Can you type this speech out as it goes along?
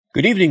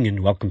Good evening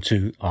and welcome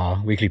to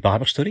our weekly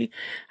Bible study.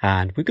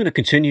 And we're going to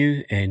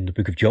continue in the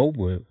book of Job.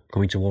 We're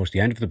going towards the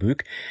end of the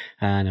book.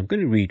 And I'm going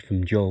to read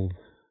from Job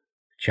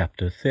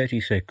chapter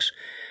 36,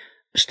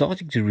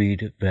 starting to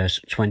read at verse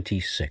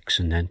 26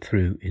 and then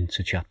through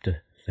into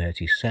chapter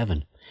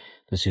 37.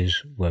 This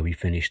is where we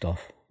finished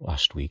off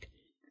last week.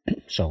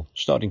 So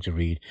starting to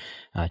read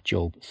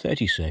Job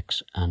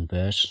 36 and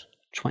verse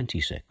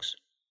 26.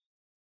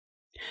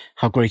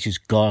 How great is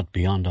God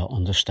beyond our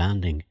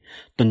understanding,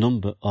 the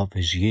number of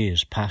his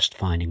years past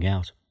finding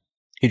out.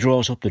 He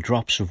draws up the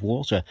drops of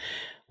water,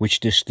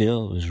 which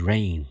distill as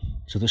rain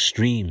to the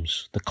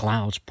streams. The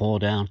clouds pour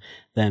down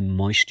their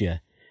moisture,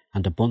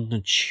 and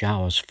abundant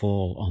showers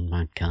fall on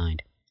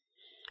mankind.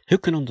 Who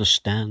can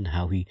understand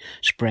how he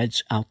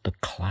spreads out the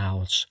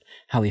clouds,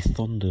 how he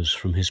thunders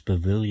from his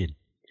pavilion?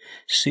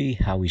 See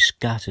how he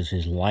scatters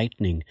his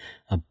lightning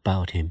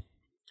about him,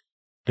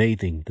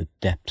 bathing the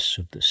depths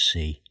of the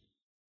sea.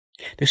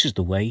 This is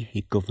the way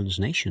he governs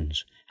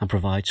nations and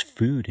provides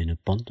food in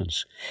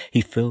abundance. He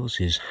fills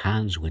his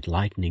hands with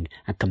lightning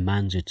and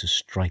commands it to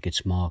strike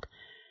its mark.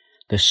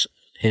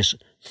 His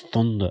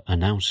thunder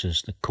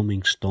announces the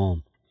coming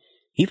storm.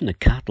 Even the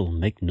cattle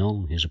make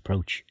known his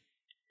approach.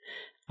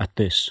 At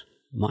this,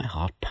 my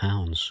heart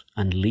pounds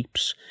and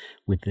leaps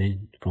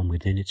from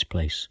within its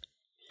place.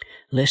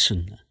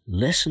 Listen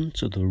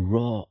to the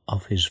roar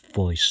of his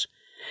voice,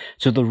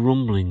 to the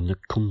rumbling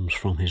that comes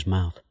from his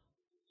mouth.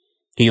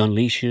 He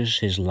unleashes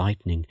his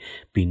lightning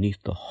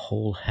beneath the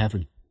whole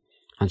heaven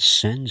and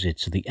sends it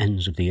to the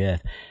ends of the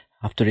earth.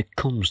 After it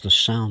comes the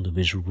sound of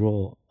his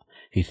roar.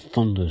 He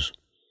thunders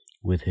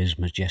with his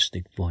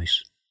majestic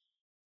voice.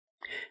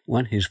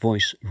 When his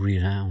voice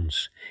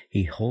resounds,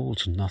 he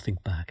holds nothing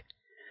back.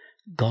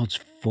 God's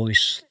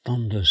voice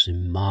thunders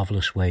in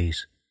marvelous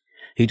ways.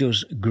 He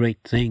does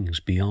great things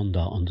beyond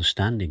our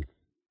understanding.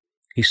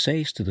 He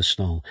says to the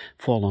snow,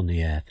 fall on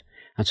the earth,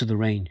 and to the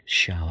rain,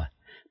 shower.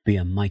 Be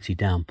a mighty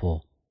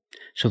downpour,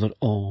 so that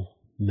all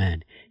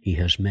men he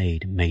has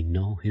made may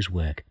know his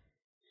work.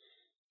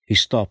 He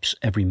stops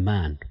every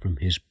man from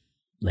his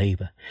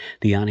labor.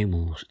 The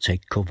animals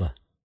take cover.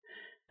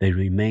 They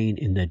remain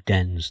in their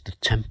dens. The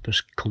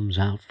tempest comes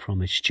out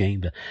from its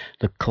chamber,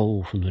 the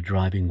cold from the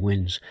driving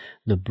winds.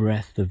 The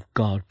breath of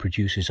God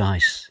produces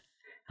ice,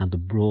 and the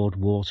broad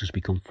waters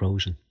become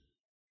frozen.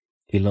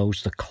 He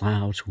loads the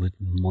clouds with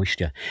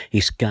moisture.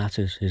 He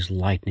scatters his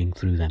lightning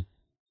through them.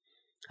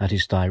 At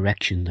his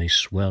direction they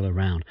swirl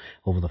around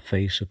over the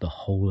face of the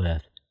whole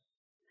earth,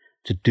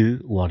 to do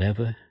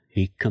whatever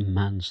he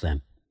commands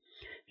them.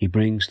 He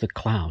brings the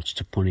clouds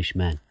to punish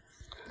men,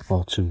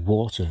 or to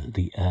water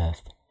the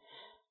earth,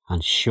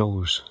 and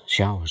shows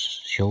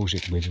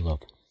it with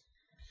love.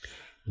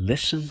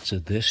 Listen to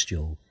this,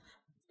 Job.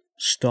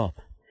 Stop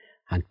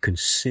and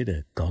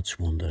consider God's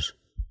wonders.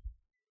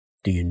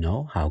 Do you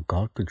know how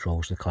God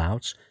controls the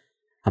clouds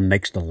and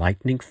makes the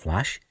lightning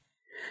flash?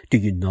 Do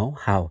you know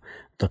how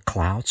the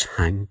clouds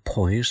hang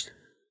poised?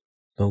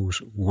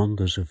 Those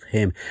wonders of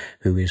him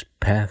who is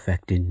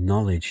perfect in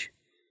knowledge.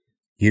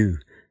 You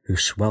who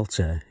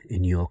swelter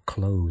in your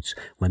clothes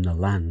when the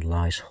land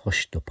lies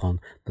hushed upon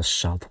the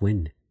south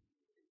wind.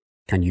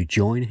 Can you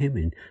join him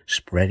in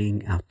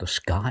spreading out the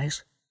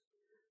skies,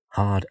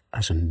 hard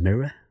as a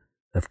mirror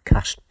of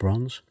cast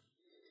bronze?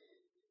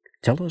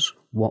 Tell us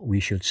what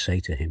we should say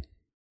to him.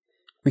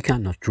 We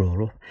cannot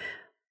draw up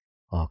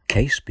our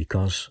case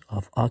because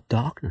of our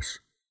darkness.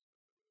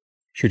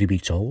 Should he be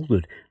told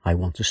that I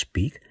want to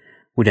speak,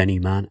 would any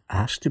man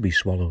ask to be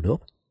swallowed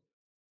up?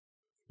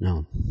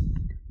 No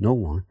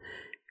one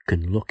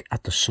can look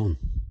at the sun,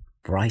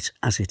 bright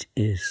as it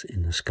is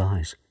in the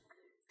skies.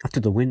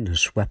 After the wind has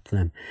swept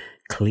them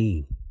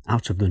clean,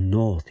 out of the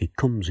north he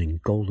comes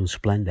in golden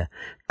splendor.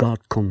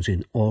 God comes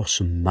in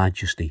awesome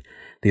majesty,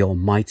 the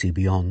Almighty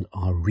beyond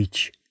our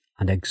reach,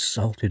 and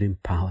exalted in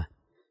power.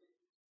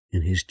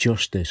 In his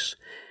justice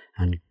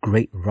and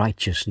great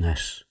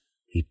righteousness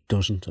he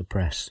doesn't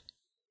oppress.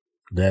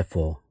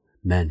 Therefore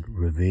men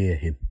revere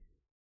him.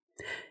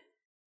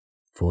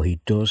 For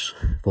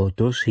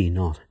does he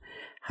not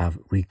have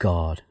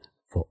regard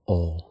for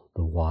all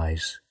the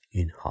wise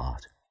in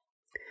heart?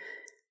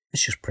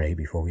 Let's just pray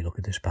before we look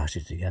at this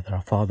passage together.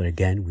 Our Father,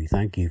 again, we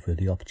thank you for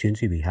the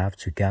opportunity we have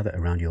to gather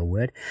around your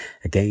word.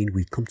 Again,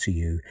 we come to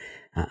you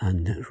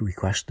and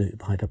request that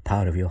by the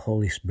power of your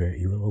Holy Spirit,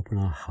 you will open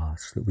our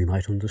hearts, that we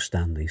might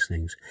understand these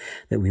things,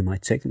 that we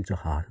might take them to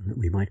heart, and that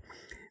we might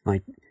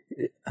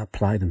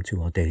apply them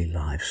to our daily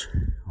lives.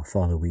 Our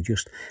Father, we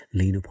just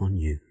lean upon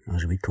you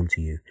as we come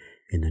to you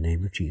in the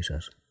name of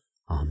Jesus.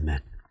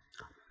 Amen.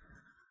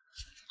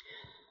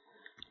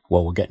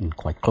 Well, we're getting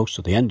quite close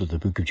to the end of the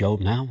book of Job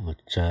now, but,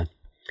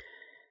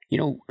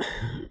 there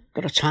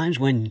are times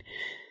when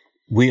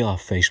we are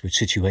faced with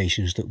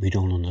situations that we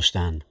don't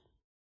understand,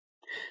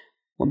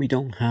 when we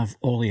don't have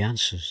all the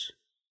answers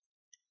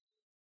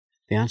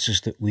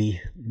that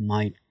we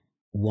might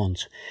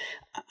want,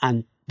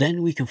 and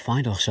then we can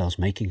find ourselves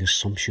making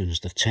assumptions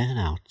that turn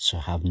out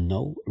to have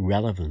no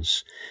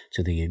relevance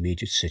to the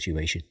immediate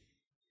situation.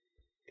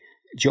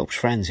 Job's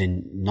friends,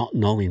 in not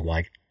knowing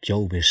why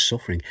Job is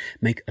suffering,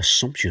 make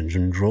assumptions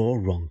and draw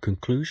wrong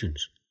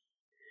conclusions.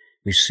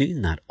 We've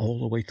seen that all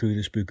the way through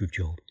this book of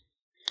Job.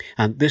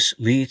 And this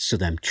leads to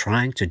them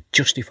trying to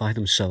justify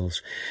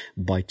themselves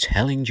by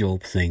telling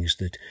Job things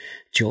that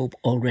Job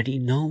already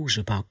knows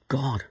about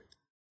God.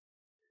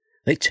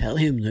 They tell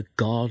him that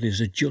God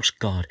is a just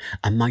God,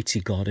 a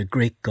mighty God, a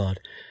great God,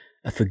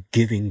 a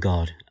forgiving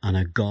God, and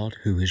a God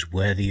who is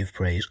worthy of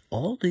praise.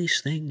 All these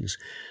things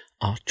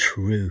are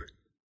true.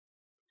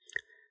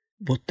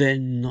 But they're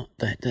not,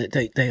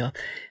 they are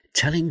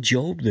telling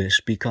Job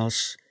this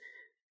because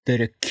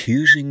they're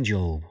accusing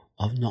Job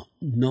of not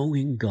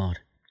knowing God.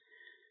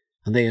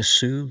 And they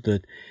assume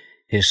that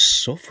his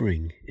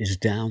suffering is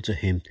down to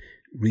him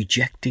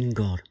rejecting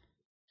God.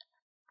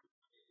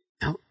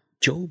 Now,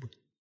 Job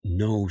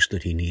knows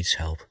that he needs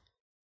help.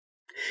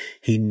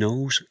 He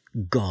knows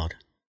God.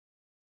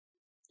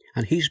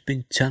 And he's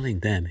been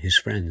telling them, his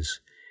friends,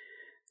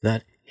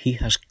 that he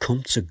has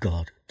come to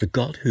God, the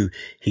God who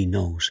he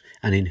knows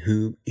and in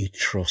whom he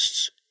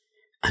trusts.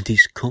 And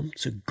he's come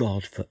to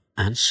God for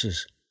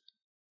answers.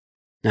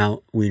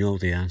 Now, we know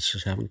the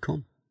answers haven't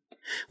come.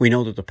 We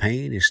know that the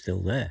pain is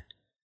still there.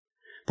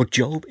 But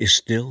Job is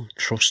still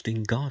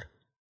trusting God.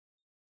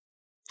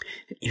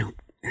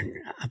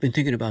 I've been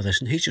thinking about this,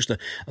 and he's just a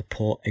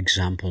poor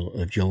example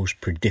of Job's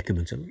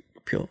predicament,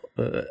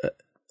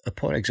 a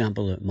poor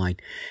example that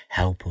might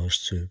help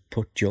us to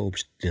put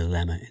Job's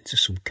dilemma into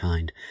some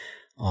kind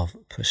of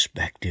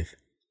perspective.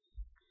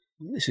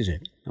 This is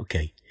it.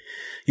 Okay.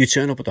 You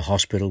turn up at the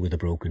hospital with a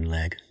broken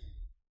leg.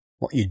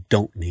 What you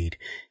don't need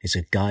is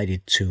a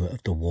guided tour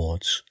of the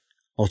wards,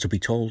 or to be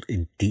told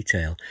in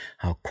detail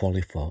how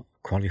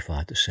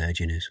qualified the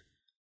surgeon is.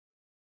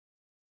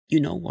 You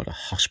know what a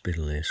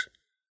hospital is.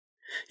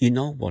 You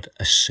know what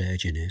a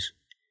surgeon is.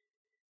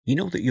 You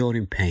know that you're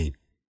in pain.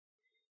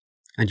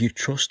 And you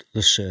trust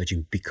the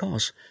surgeon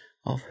because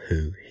of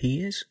who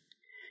he is,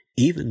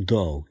 even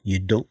though you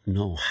don't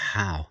know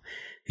how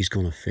he's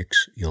going to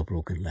fix your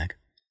broken leg.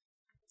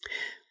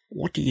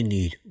 What do you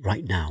need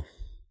right now?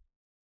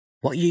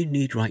 What you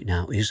need right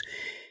now is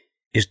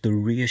the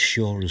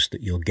reassurance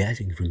that you're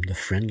getting from the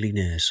friendly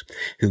nurse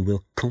who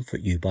will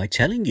comfort you by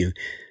telling you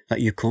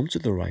that you've come to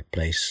the right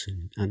place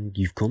and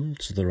you've come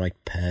to the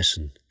right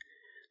person,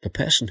 the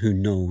person who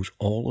knows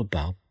all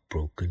about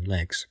broken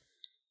legs,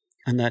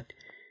 and that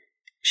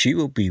she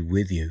will be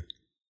with you,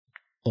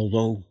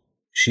 although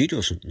she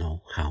doesn't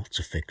know how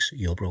to fix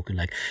your broken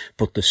leg,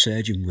 but the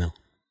surgeon will.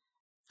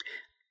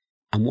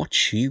 And what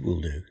she will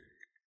do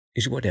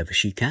is whatever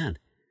she can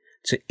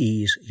to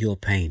ease your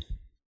pain.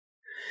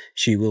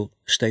 She will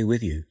stay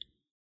with you.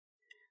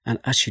 And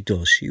as she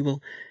does, she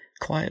will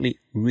quietly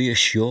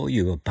reassure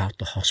you about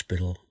the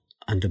hospital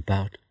and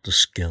about the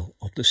skill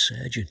of the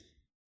surgeon.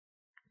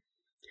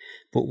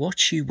 But what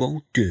she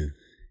won't do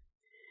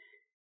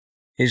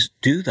is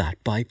do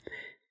that by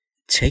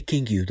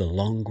taking you the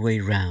long way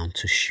round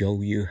to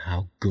show you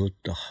how good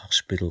the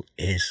hospital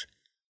is,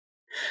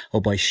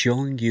 or by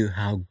showing you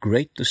how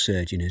great the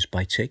surgeon is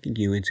by taking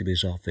you into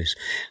his office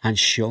and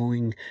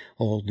showing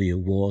all the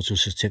awards and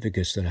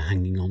certificates that are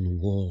hanging on the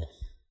wall.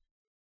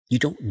 You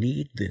don't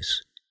need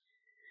this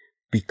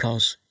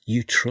because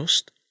you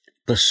trust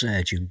the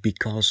surgeon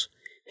because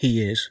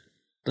he is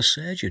the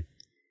surgeon.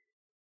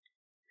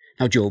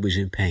 Now, Job is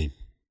in pain.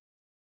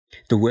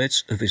 The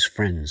words of his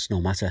friends,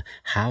 no matter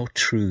how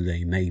true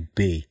they may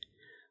be,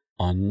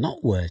 are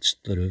not words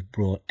that have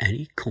brought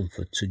any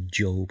comfort to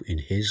Job in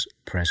his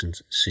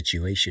present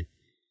situation.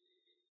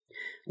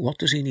 What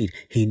does he need?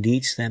 He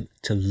needs them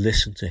to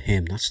listen to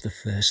him. That's the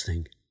first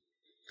thing.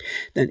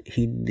 Then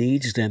he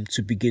needs them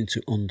to begin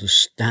to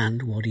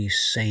understand what he's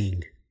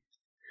saying,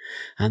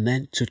 and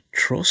then to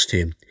trust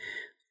him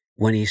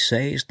when he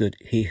says that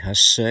he has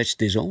searched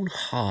his own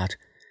heart,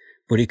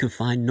 but he can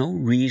find no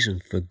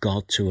reason for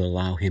God to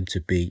allow him to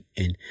be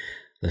in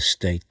the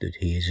state that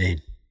he is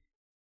in.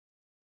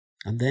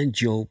 And then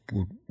Job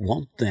would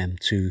want them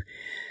to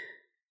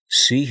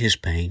see his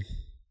pain,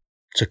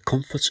 to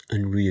comfort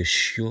and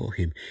reassure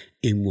him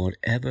in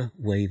whatever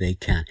way they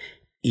can,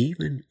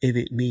 even if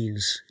it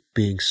means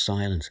being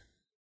silent.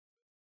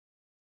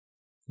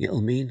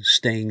 It'll mean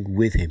staying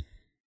with him,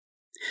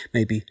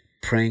 maybe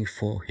praying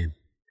for him,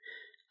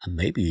 and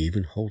maybe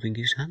even holding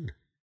his hand.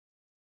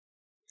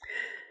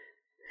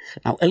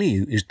 Now,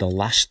 Elihu is the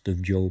last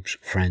of Job's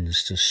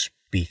friends to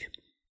speak,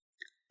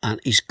 and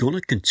he's going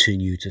to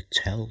continue to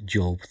tell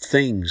Job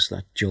things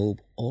that Job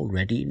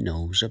already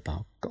knows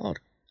about God.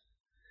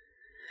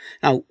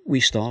 Now, we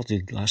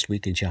started last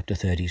week in chapter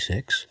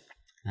 36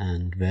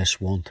 and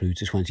verse 1 through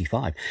to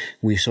 25.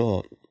 We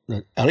saw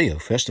that Elihu,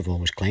 first of all,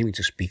 was claiming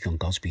to speak on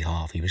God's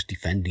behalf. He was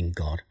defending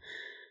God.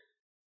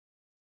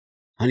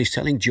 And he's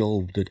telling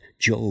Job that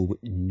Job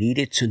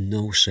needed to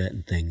know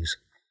certain things.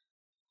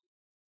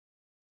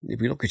 If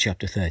we look at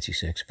chapter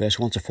 36, verse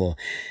 1 to 4,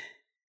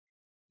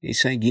 he's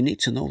saying you need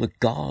to know that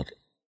God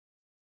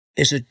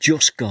is a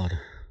just God.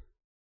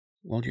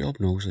 Well, Job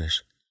knows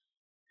this.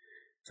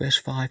 Verse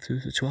 5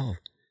 through to 12,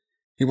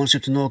 he wants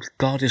him to know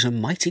God is a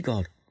mighty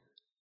God.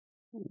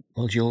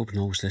 Well, Job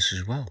knows this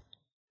as well.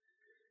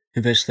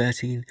 In verse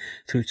 13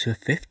 through to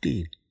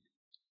 15,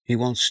 he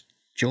wants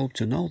Job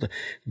to know that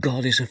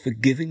God is a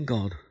forgiving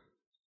God.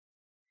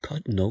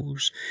 Job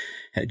knows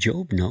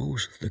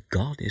that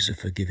God is a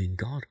forgiving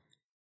God.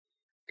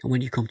 And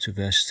when you come to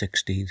verse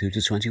 16 through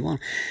to 21,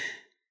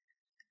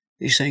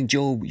 he's saying,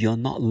 Job, you're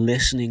not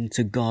listening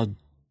to God,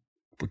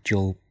 but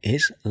Job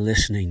is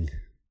listening.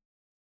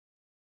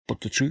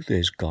 But the truth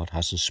is, God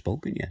hasn't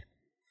spoken yet.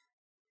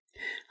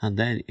 And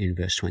then in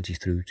verse 20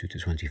 through to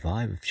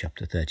 25 of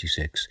chapter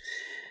 36,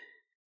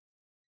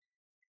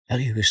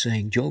 Elihu is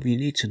saying, Job, you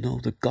need to know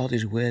that God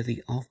is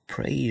worthy of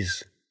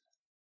praise.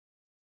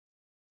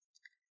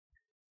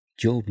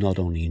 Job not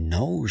only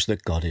knows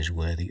that God is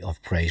worthy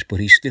of praise, but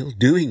he's still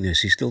doing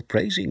this. He's still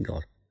praising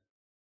God.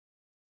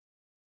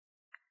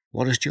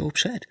 What has Job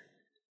said?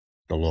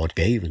 The Lord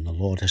gave and the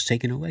Lord has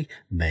taken away.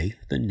 May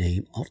the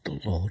name of the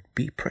Lord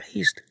be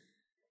praised.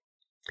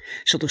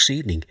 So this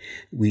evening,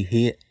 we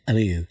hear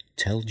Elihu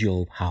tell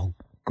Job how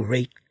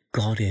great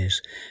God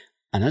is.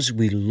 And as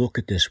we look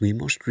at this, we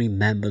must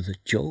remember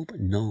that Job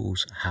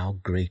knows how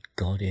great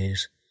God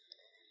is.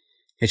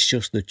 It's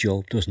just that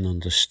Job doesn't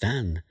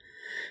understand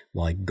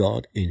why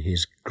God in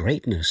his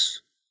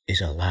greatness is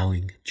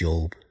allowing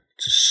Job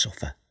to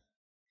suffer.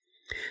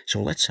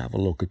 So let's have a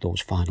look at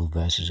those final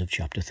verses of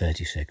chapter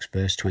 36,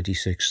 verse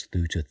 26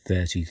 through to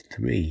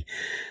 33.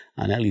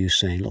 And Elihu's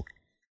saying, look,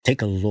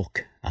 take a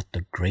look at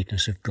the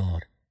greatness of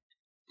God.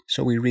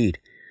 So we read,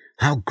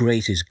 how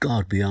great is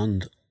God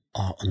beyond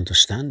our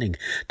understanding.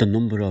 The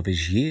number of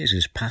his years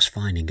is past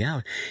finding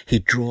out. He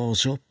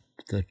draws up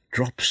the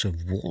drops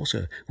of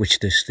water, which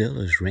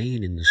distill as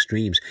rain in the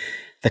streams.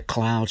 The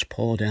clouds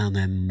pour down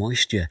their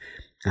moisture,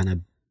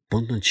 and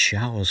abundant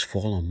showers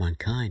fall on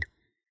mankind.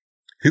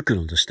 Who can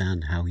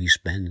understand how he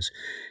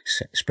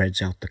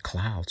spreads out the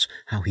clouds,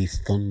 how he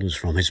thunders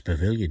from his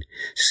pavilion?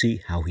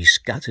 See how he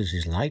scatters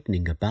his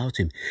lightning about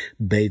him,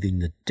 bathing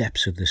the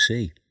depths of the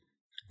sea.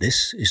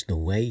 This is the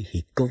way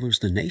he governs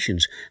the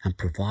nations and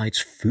provides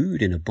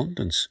food in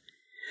abundance.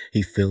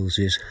 He fills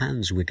his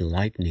hands with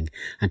lightning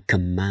and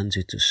commands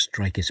it to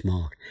strike its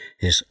mark.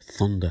 His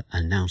thunder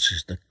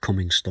announces the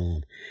coming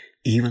storm.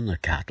 Even the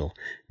cattle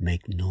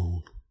make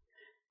known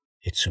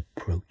its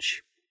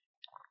approach.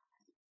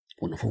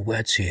 Wonderful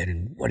words here,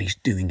 and what he's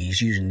doing,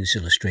 he's using this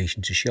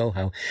illustration to show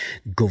how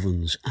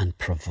governs and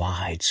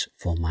provides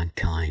for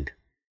mankind.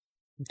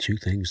 Two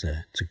things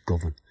there, to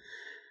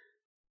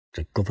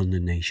govern the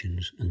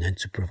nations, and then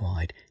to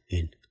provide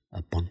in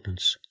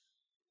abundance.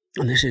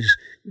 And this is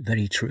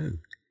very true.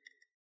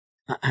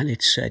 And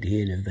it's said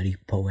here in a very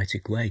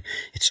poetic way.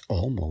 It's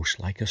almost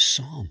like a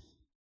psalm.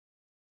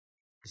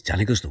 It's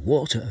telling us the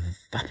water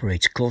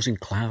evaporates, causing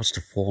clouds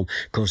to form,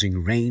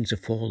 causing rain to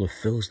fall that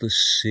fills the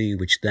sea,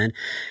 which then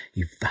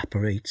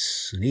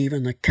evaporates, and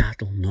even the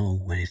cattle know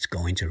when it's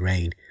going to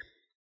rain.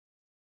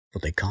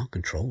 But they can't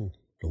control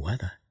the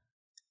weather,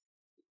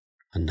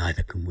 and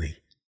neither can we.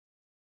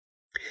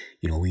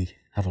 You know, we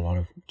have a lot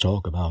of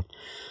talk about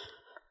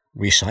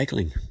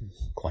recycling,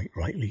 quite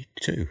rightly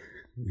too.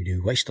 We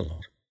do waste a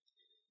lot.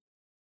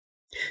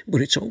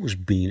 But it's always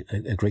been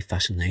a great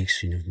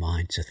fascination of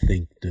mine to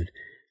think that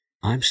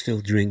I'm still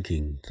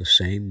drinking the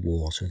same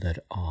water that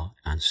our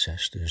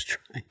ancestors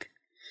drank.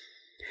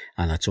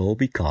 And that's all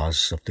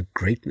because of the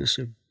greatness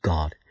of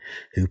God,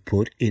 who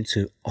put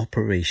into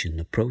operation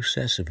the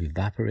process of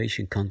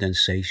evaporation,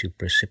 condensation,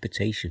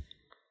 precipitation.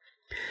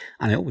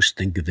 And I always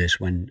think of this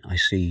when I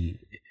see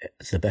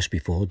the best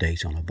before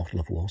date on a bottle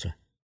of water.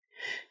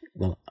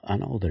 Well, I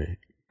know that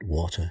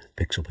water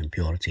picks up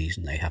impurities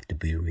and they have to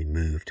be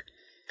removed.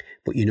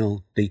 But you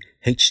know, the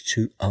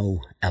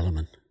H2O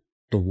element,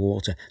 the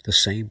water, the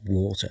same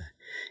water,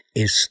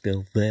 is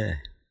still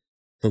there.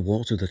 The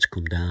water that's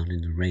come down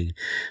in the rain,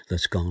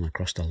 that's gone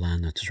across the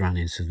land, that's run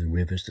into the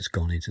rivers, that's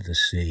gone into the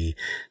sea,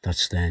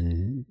 that's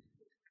then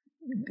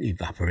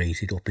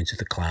evaporated up into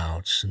the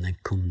clouds and then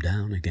come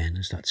down again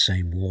as that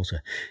same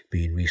water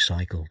being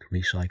recycled,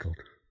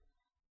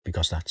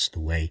 because that's the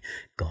way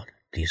God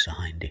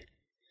designed it.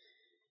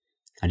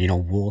 And you know,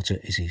 water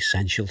is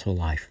essential to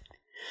life.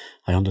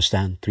 I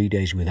understand 3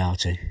 days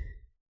without it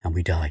and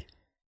we die.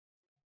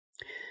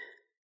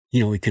 You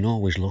know, we can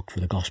always look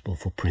for the gospel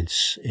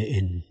footprints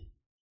in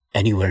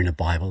anywhere in the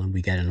Bible, and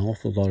we get an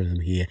awful lot of them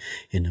here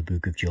in the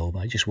book of Job.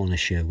 I just want to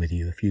share with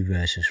you a few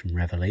verses from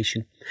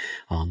Revelation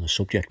on the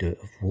subject of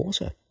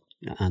water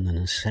and the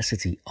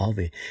necessity of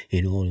it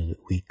in order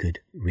that we could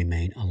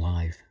remain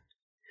alive.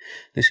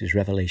 This is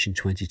Revelation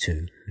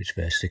 22, it's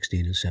verse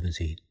 16 and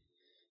 17.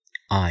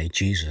 I,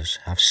 Jesus,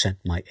 have sent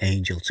my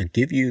angel to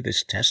give you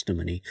this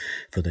testimony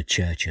for the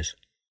churches.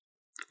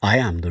 I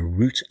am the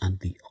root and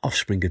the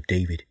offspring of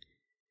David,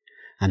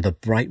 and the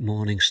bright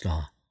morning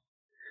star.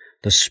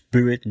 The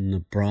Spirit and the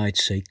bride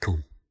say,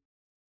 come.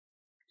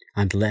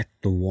 And let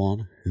the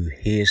one who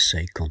hears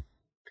say, come.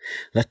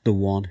 Let the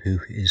one who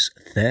is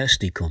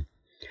thirsty come.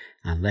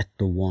 And let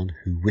the one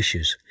who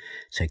wishes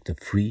take the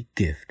free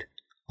gift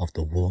of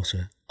the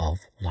water of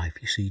life.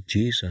 You see,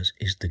 Jesus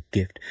is the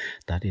gift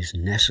that is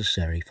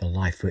necessary for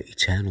life, for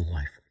eternal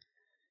life.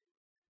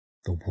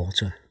 the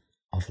water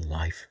of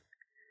life.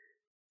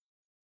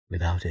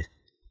 Without it,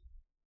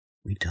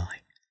 we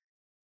die.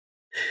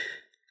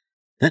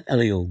 Then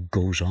Elihu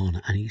goes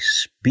on and he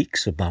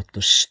speaks about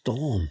the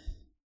storm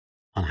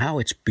and how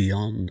it's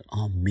beyond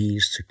our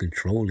means to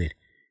control it.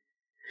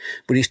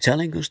 But he's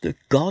telling us that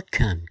God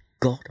can.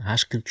 God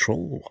has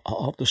control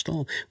of the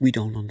storm. We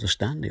don't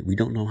understand it. We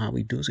don't know how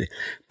he does it,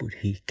 but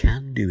he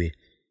can do it.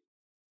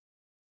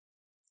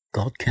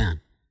 God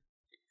can,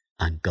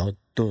 and God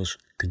does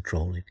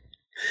control it.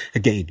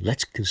 Again,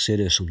 let's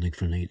consider something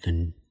from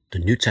the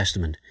New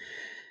Testament.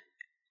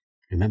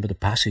 Remember the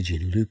passage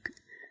in Luke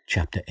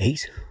chapter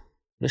 8?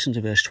 Listen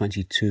to verse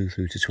 22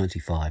 through to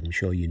 25. I'm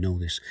sure you know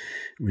this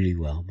really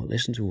well, but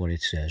listen to what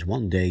it says.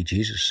 One day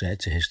Jesus said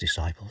to his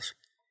disciples,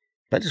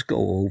 "Let us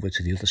go over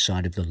to the other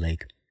side of the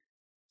lake."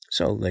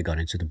 So they got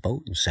into the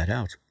boat and set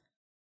out.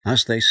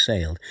 As they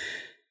sailed,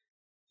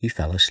 he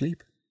fell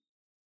asleep.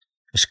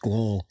 A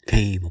squall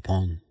came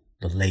upon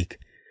the lake,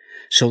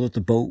 so that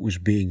the boat was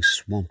being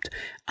swamped,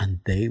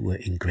 and they were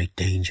in great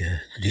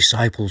danger. The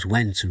disciples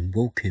went and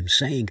woke him,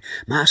 saying,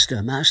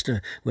 "Master,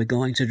 Master, we're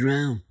going to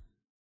drown."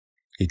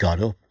 He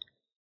got up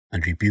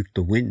and rebuked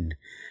the wind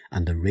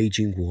and the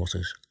raging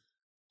waters,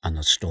 and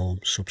the storm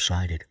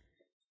subsided,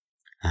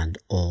 and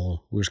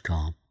all was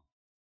calm.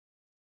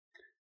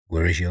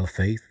 "Where is your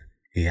faith?"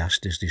 he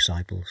asked his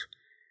disciples.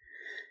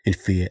 In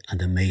fear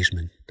and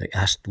amazement, they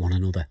asked one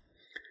another,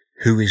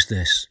 "Who is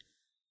this?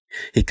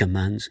 He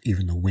commands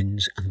even the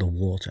winds and the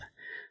water,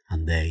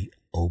 and they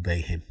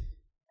obey him."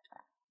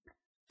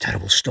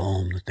 Terrible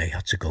storm that they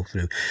had to go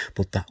through,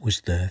 but that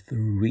was there for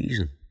a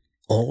reason.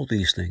 All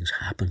these things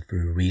happened for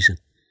a reason.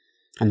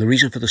 And the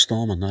reason for the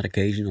storm on that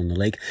occasion on the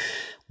lake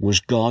was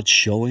God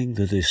showing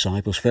the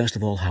disciples, first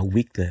of all, how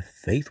weak their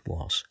faith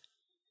was.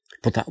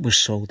 But that was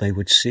so they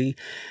would see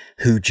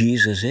who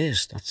Jesus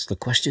is. That's the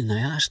question they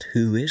asked.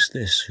 Who is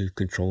this who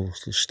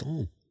controls the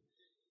storm?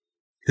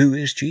 Who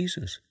is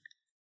Jesus?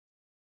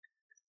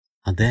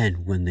 And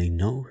then when they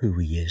know who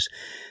he is,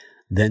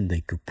 then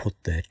they could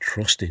put their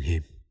trust in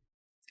him.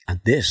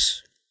 And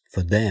this,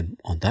 for them,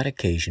 on that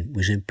occasion,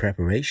 was in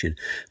preparation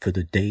for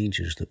the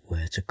dangers that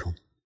were to come.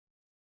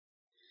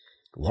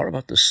 What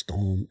about the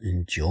storm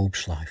in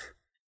Job's life?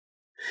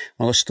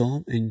 Well, a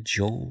storm in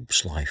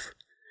Job's life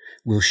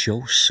will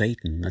show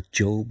Satan that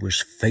Job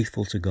was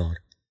faithful to God.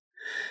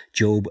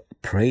 Job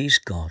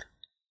praised God,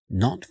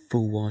 not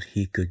for what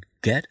he could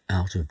get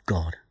out of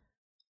God,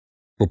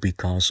 but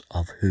because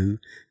of who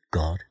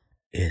God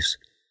is.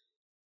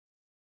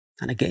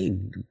 And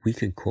again, we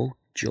can quote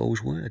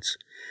Job's words.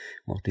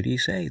 What did he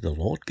say? The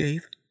Lord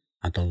gave,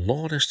 and the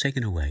Lord has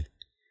taken away.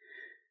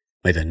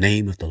 May the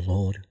name of the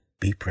Lord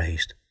be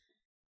praised.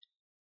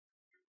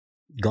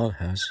 God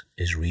has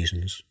his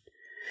reasons.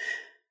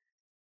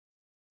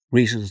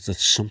 Reasons that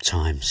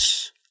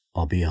sometimes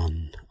are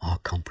beyond our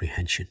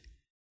comprehension,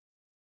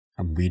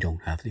 and we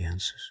don't have the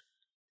answers.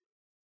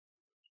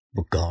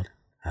 But God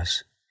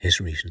has his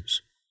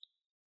reasons.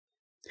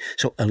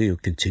 So Elihu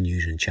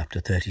continues in chapter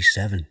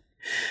 37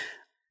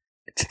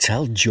 to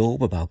tell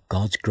Job about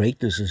God's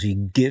greatness as he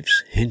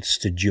gives hints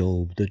to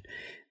Job that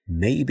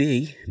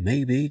maybe,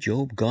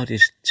 Job, God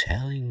is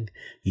telling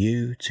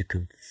you to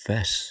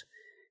confess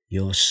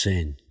your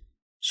sin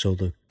so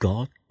that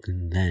God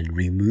can then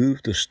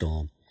remove the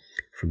storm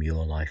from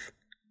your life.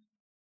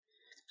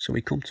 So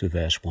we come to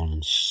verse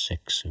 1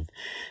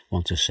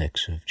 to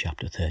 6 of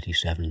chapter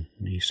 37.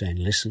 And he's saying,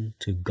 listen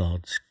to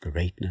God's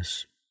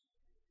greatness.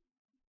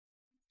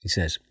 He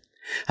says,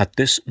 "At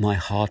this my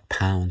heart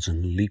pounds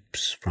and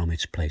leaps from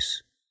its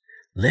place.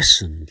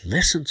 Listen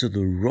to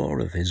the roar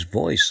of his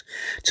voice,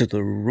 to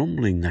the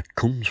rumbling that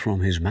comes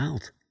from his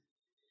mouth.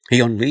 He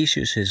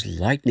unleashes his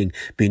lightning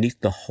beneath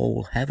the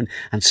whole heaven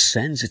and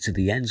sends it to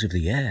the ends of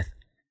the earth.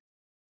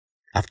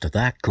 After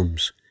that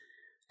comes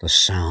the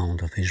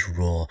sound of his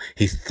roar.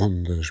 He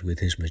thunders with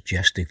his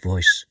majestic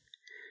voice.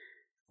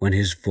 When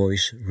his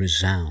voice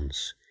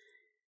resounds,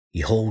 he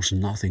holds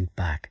nothing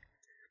back.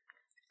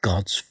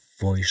 God's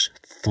voice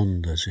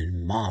thunders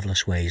in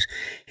marvelous ways.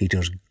 He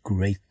does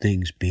great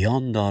things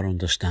beyond our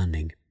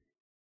understanding.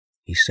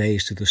 He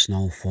says to the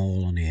snow,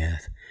 fall on the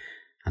earth,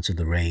 and to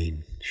the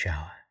rain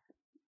shower,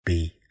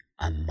 be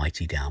a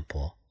mighty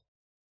downpour."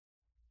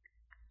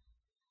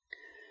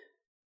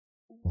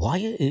 Why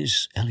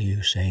is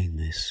Elihu saying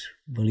this?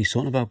 Well, he's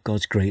talking about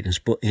God's greatness,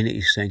 but in it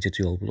he's saying to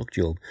Job, look,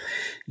 Job,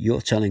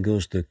 you're telling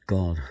us that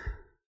God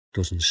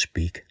doesn't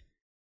speak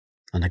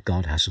and that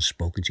God hasn't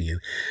spoken to you.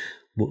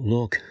 But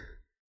look,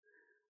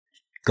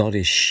 God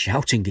is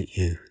shouting at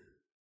you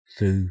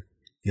through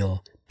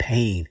your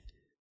pain,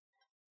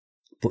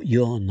 but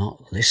you're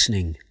not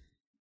listening.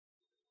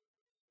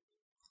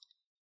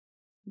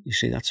 You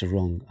see, that's a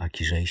wrong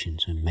accusation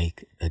to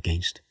make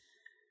against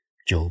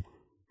Job,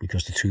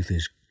 because the truth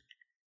is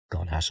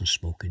God hasn't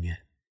spoken yet.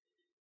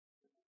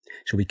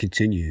 So we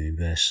continue in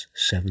verse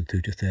 7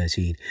 through to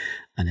 13,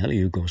 and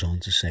Elihu goes on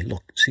to say,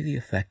 look, see the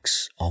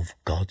effects of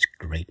God's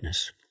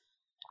greatness.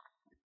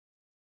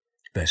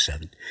 Verse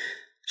 7,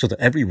 "So that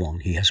everyone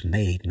he has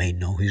made may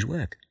know his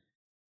work,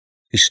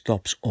 He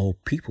stops all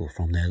people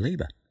from their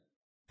labour.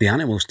 The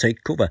animals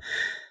take cover.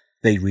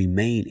 They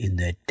remain in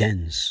their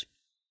dens.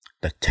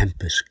 The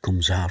tempest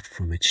comes out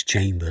from its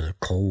chamber, the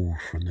cold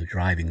from the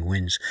driving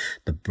winds.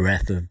 The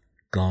breath of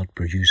God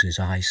produces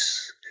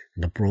ice,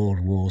 and the broad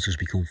waters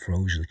become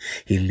frozen.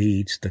 He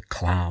leads the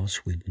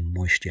clouds with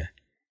moisture.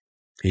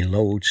 He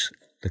loads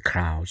the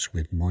clouds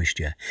with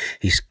moisture.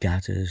 He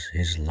scatters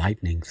his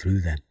lightning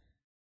through them.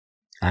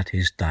 At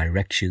his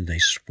direction they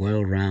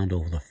swirl round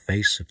over the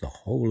face of the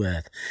whole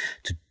earth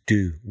to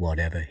do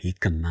whatever he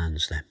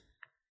commands them.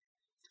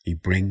 He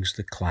brings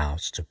the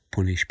clouds to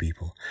punish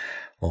people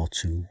or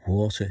to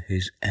water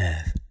his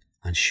earth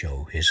and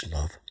show his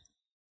love.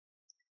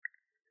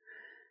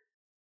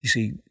 You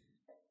see,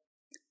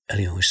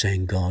 Eliyahu is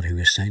saying God, who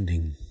is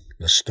sending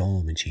the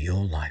storm into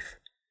your life,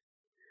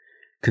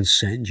 can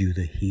send you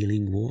the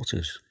healing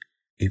waters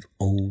if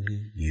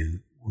only you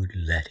would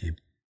let him.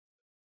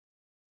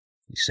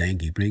 He's saying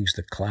he brings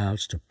the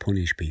clouds to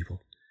punish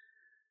people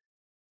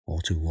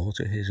or to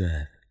water his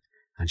earth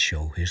and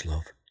show his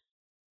love.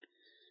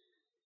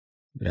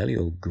 But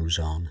Eliyahu goes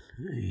on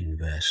in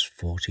verse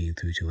 14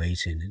 through to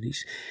 18, and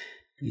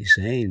he's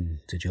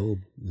saying to Job,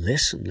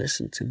 listen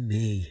to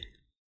me.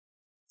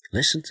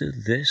 Listen to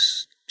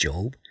this,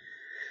 Job.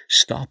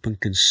 Stop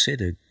and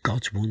consider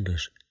God's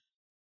wonders.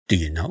 Do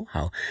you know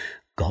how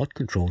God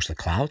controls the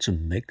clouds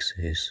and makes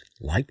his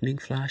lightning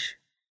flash?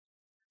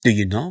 Do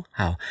you know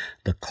how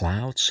the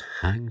clouds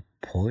hang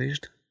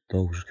poised,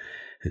 those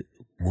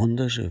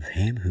wonders of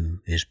him who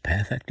is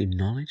perfect in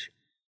knowledge?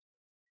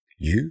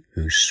 You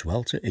who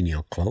swelter in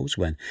your clothes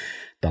when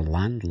the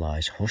land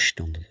lies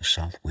hushed under the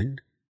south wind?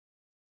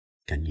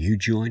 Can you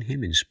join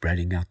him in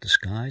spreading out the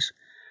skies,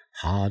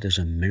 hard as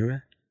a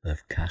mirror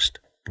of cast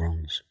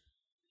bronze?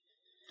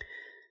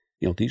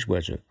 You know, these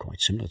words are quite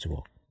similar to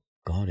what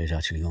God is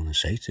actually going to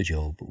say to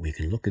Job, but we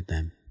can look at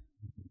them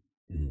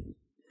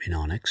in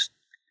our next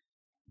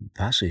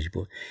passage.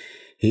 But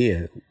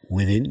here,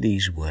 within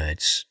these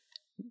words,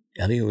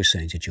 Eliyahu is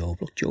saying to Job,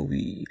 look, Job,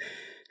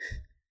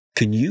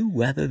 can you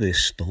weather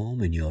this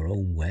storm in your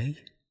own way?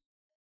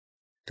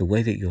 The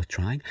way that you're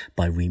trying,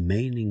 by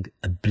remaining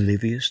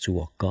oblivious to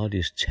what God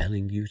is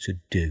telling you to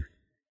do.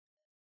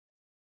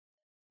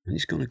 And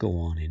he's going to go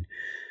on in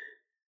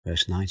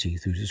verse 19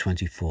 through to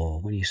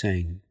 24 when he's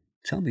saying,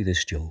 tell me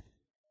this, Job.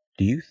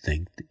 Do you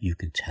think that you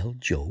can tell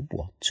Job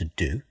what to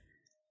do?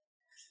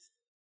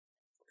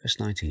 Verse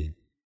 19.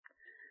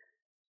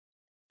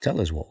 Tell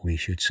us what we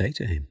should say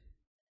to him.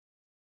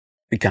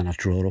 We cannot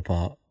draw up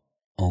our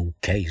own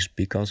case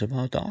because of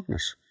our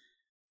darkness.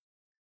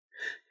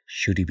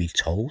 Should he be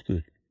told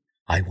that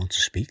I want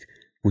to speak,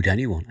 would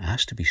anyone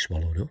ask to be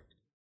swallowed up?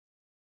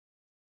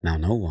 Now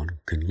no one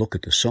can look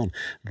at the sun,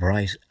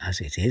 bright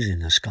as it is in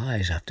the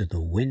skies, after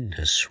the wind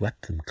has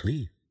swept them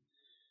clean.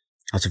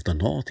 Out of the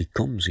north he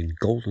comes in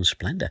golden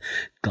splendour.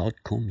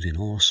 God comes in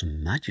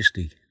awesome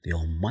majesty. The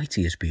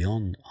Almighty is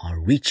beyond our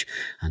reach,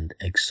 and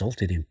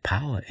exalted in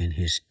power in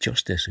his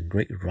justice and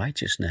great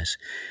righteousness.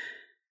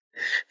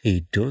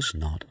 He does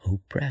not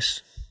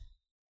oppress.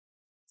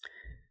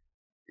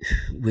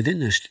 Within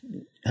this,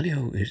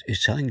 Eliyahu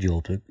is telling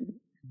Job that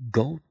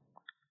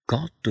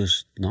God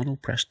does not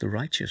oppress the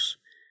righteous.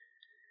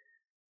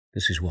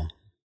 This is what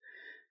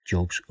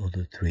Job's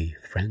other three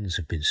friends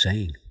have been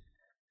saying.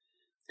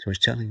 So he's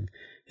telling,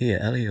 here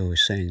Eliyahu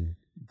is saying,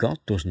 God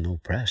doesn't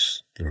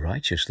oppress the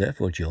righteous.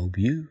 Therefore, Job,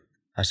 you,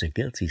 as a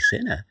guilty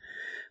sinner,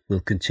 will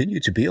continue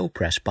to be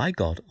oppressed by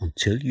God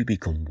until you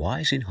become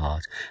wise in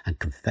heart and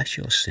confess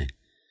your sin.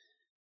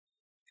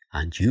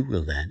 And you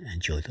will then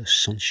enjoy the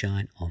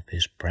sunshine of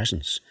his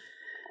presence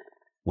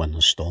when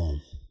the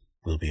storm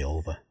will be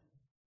over.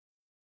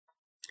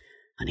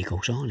 And he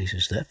goes on, he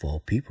says, therefore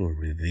people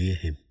revere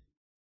him.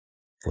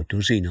 For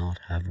does he not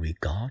have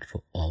regard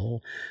for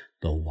all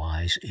the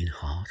wise in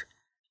heart?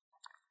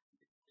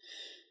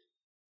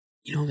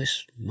 You know,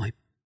 this might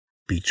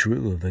be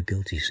true of a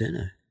guilty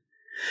sinner,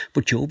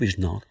 but Job is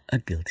not a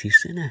guilty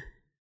sinner.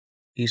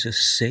 He's a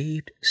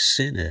saved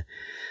sinner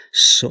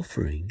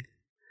suffering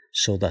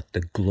so that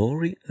the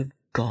glory of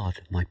God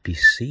might be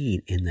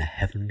seen in the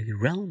heavenly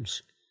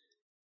realms.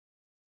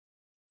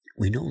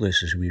 We know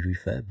this as we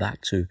refer back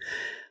to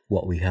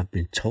what we have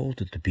been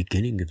told at the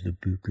beginning of the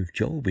book of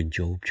Job in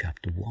Job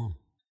chapter 1.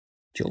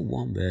 Job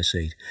 1 verse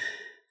 8,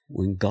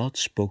 when God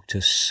spoke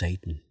to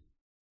Satan,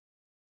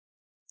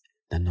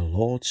 then the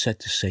Lord said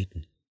to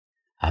Satan,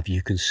 have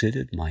you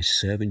considered my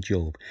servant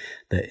Job?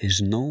 There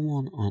is no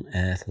one on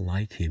earth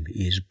like him.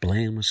 He is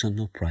blameless and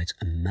upright,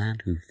 a man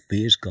who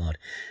fears God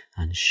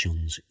and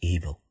shuns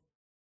evil.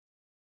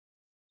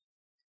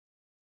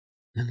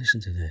 Now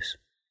listen to this.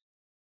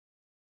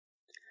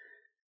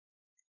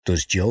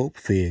 Does Job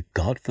fear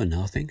God for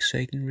nothing?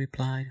 Satan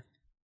replied.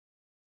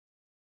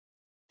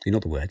 In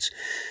other words,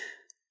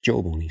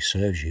 Job only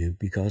serves you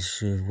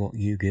because of what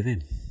you give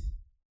him.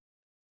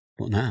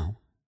 But now,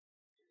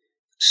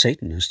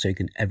 Satan has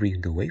taken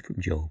everything away from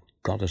Job.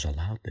 God has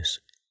allowed this.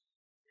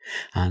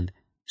 And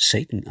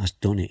Satan has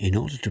done it in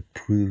order to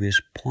prove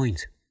his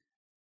point.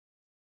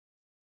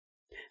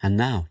 And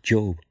now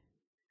Job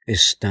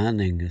is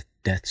standing at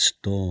death's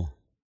door.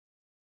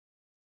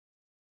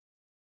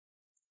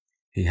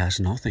 He has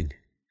nothing.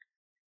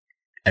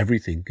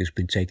 Everything has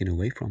been taken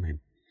away from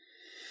him.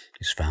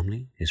 His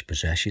family, his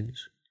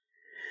possessions,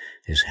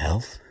 his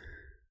health,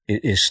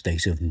 his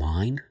state of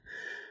mind.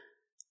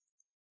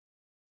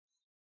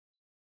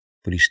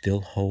 But he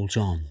still holds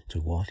on to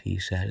what he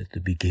said at the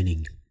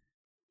beginning.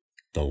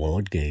 The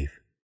Lord gave,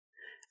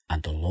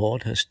 and the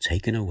Lord has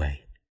taken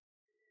away.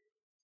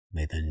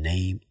 May the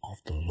name of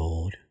the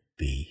Lord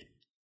be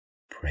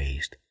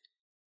praised.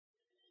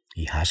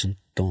 He hasn't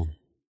done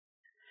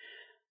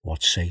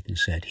what Satan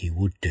said he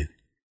would do.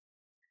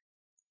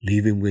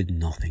 Leave him with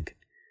nothing,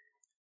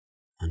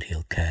 and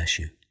he'll curse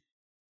you.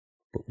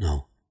 But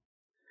no,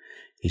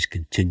 he's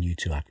continued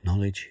to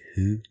acknowledge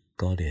who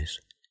God is,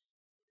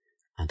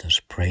 and has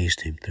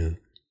praised him through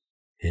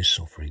his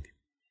suffering.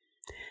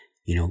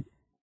 You know,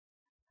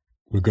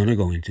 we're going to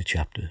go into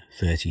chapter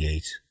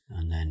 38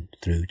 and then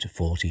through to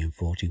 40 and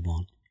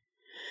 41.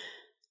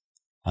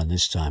 And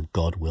this time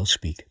God will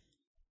speak.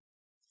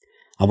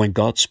 And when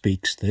God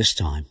speaks this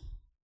time,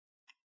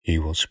 he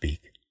will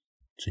speak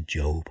to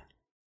Job.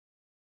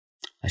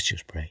 Let's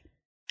just pray.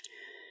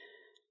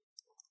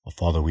 Well,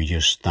 Father, we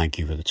just thank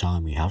you for the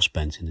time we have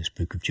spent in this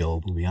book of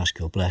Job, and we ask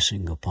your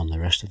blessing upon the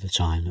rest of the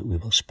time that we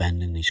will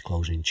spend in these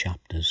closing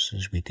chapters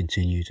as we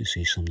continue to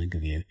see something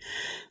of you.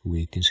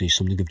 We can see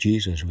something of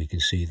Jesus. We can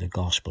see the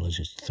gospel as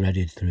it's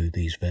threaded through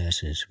these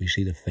verses. We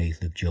see the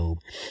faith of Job,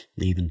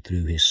 even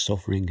through his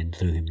suffering and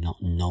through him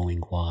not knowing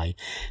why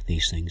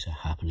these things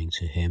are happening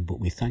to him. But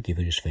we thank you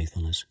for his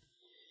faithfulness.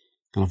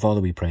 And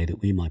Father, we pray that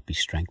we might be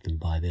strengthened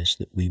by this,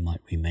 that we might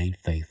remain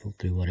faithful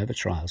through whatever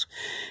trials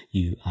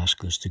you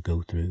ask us to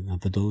go through.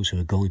 And for those who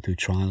are going through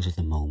trials at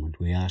the moment,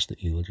 we ask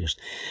that you will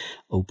just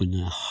open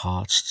their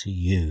hearts to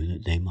you,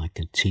 that they might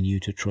continue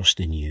to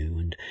trust in you.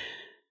 And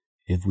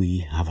if we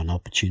have an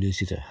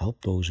opportunity to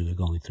help those who are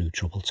going through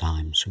troubled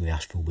times, we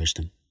ask for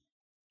wisdom,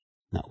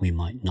 that we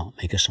might not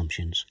make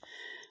assumptions,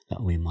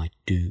 that we might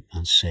do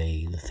and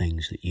say the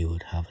things that you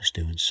would have us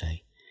do and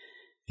say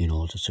in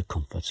order to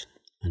comfort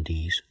and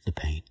ease the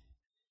pain.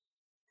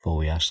 For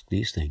we ask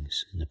these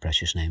things in the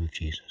precious name of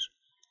Jesus.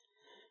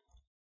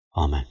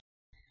 Amen.